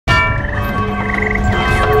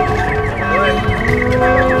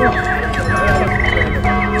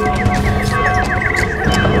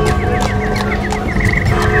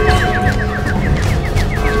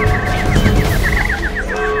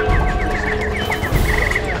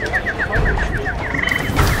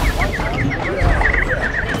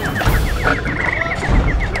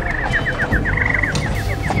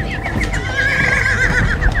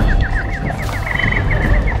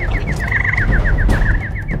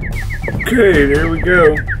Okay, there we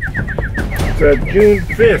go. It's June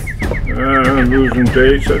 5th. I'm losing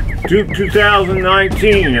dates.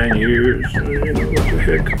 2019 and years. You know what the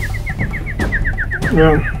heck.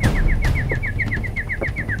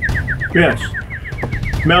 Yes.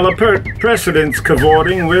 Malapert precedents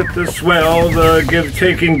cavorting with the swell, the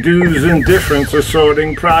give-taking dues indifference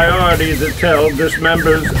assorting, priority to tell,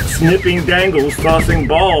 dismembers, snipping dangles, tossing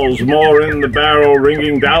balls, more in the barrel,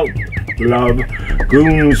 ringing doubt, love,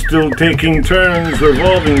 goons still taking turns,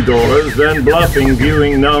 revolving doors, then bluffing,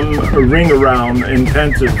 viewing numb, ring around,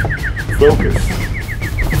 intensive, focus,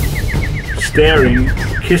 staring,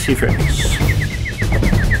 kissy face,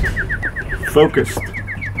 focused,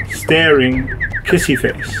 staring, kissy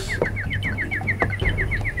face.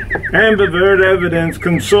 Ambivert evidence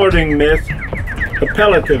consorting myth,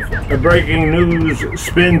 appellative, a breaking news,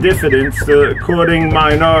 spin diffidence, the courting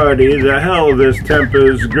minority, the hell this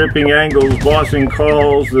tempers, gripping angles, bossing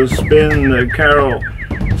calls, the spin, the carol,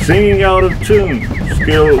 singing out of tune,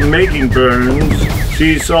 skill making burns,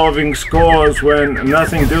 see solving scores when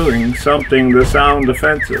nothing doing, something, the sound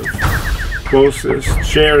offensive, closest,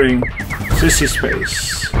 sharing, sissy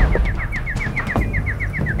space.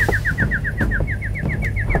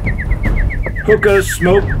 Hookers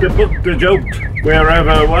smoke the book the joked,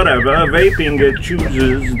 wherever, whatever, vaping it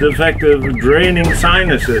chooses, defective, draining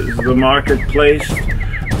sinuses, the marketplace,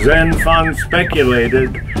 Zen fund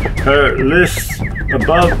speculated, her lists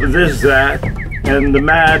above this, that, and the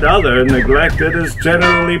mad other neglected as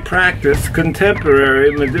generally practiced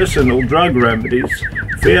contemporary medicinal drug remedies,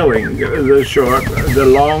 failing the short, the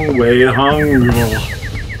long way hung.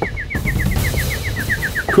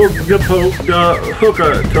 Cook the poke, the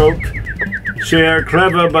hooker toked, share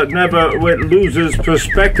clever but never wit loses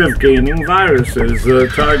perspective gaining viruses. The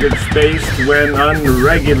target spaced when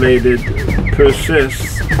unregulated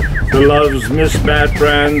persists. The love's misbat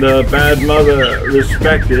brand, the bad mother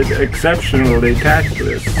respected, exceptionally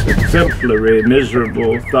tactless, exemplary,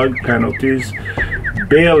 miserable thug penalties,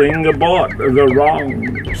 bailing abort the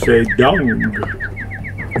wrong, say dung,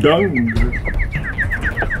 dung.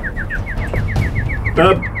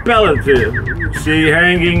 Appellative. See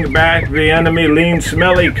hanging back the enemy lean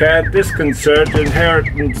smelly cat, disconcert,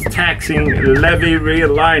 inheritance taxing, levy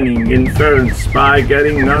realigning, inference, spy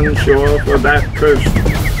getting none sure for that cursed,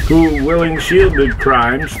 who willing shielded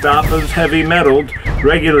crime, stoppers heavy metalled,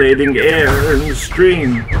 regulating air and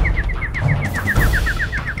stream.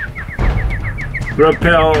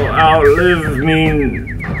 Repel, outlive, mean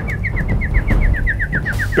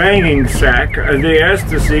banging sack, the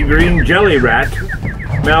ecstasy green jelly rat.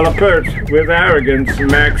 Malapert, with arrogance,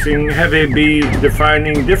 maxing heavy B,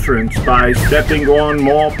 defining difference by stepping on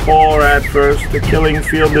more poor at first, the killing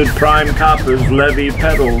fielded prime coppers, levy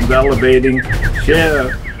pedals, elevating,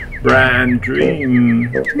 share, brand,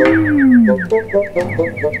 dream.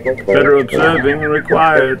 Better observing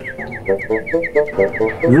required.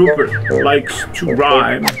 Rupert likes to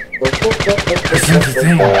rhyme. Listen to the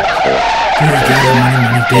thing.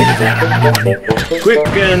 Money. Quick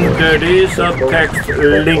and dirty, subtext,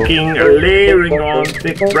 linking, layering on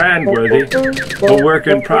thick brand-worthy, a work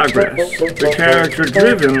in progress, the character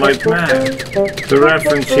driven like mad. The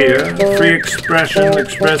reference here, free expression,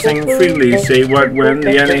 expressing freely, say what when,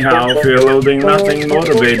 the anyhow, fear loathing, nothing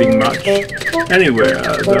motivating much. Anywhere,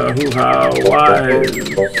 the hoo-ha, wise,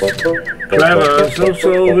 clever,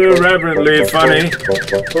 so irreverently funny,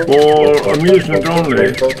 or amusement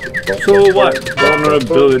only. So what?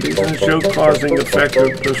 Vulnerabilities and show causing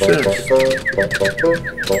effective persist.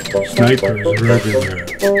 Snipers are everywhere.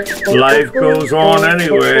 Life goes on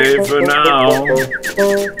anyway for now.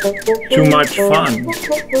 Too much fun.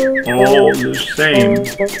 All the same.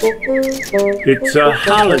 It's a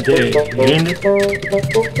holiday, ain't it?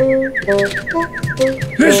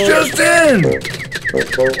 This just in!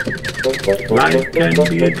 Life can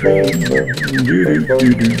be a dream.